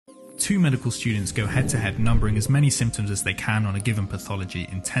two medical students go head to head, numbering as many symptoms as they can on a given pathology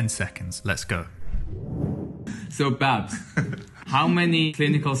in 10 seconds. Let's go. So Babs, how many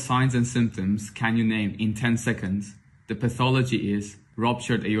clinical signs and symptoms can you name in 10 seconds? The pathology is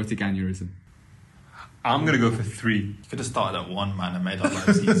ruptured aortic aneurysm. I'm going to go for 3. You could have started at 1, man, and made our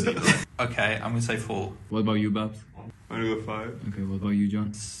lives easy. Okay, I'm going to say 4. What about you, Babs? I'm going to go 5. Okay, what about you,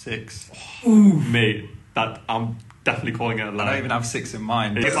 John? 6. Mate, I'm definitely calling it a I lie. don't even have 6 in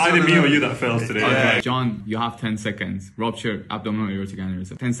mind. It's either me or you that fails today. Yeah. Okay, John, you have 10 seconds. Ruptured abdominal aortic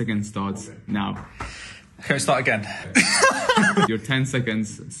aneurysm. 10 seconds starts now. Can we start again? Your 10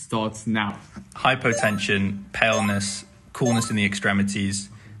 seconds starts now. Hypotension, paleness, coolness in the extremities,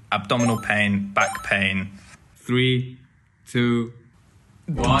 abdominal pain, back pain. 3, 2,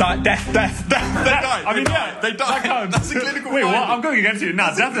 1. Death. I mean, yeah, They died. That's a clinical Wait, finding. what? I'm going against you. Nah,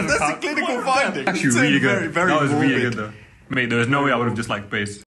 death doesn't That's a count. clinical finding. Actually, It's really good. Very That was really morbid. good, though. Mate, there was no way I would have just like based.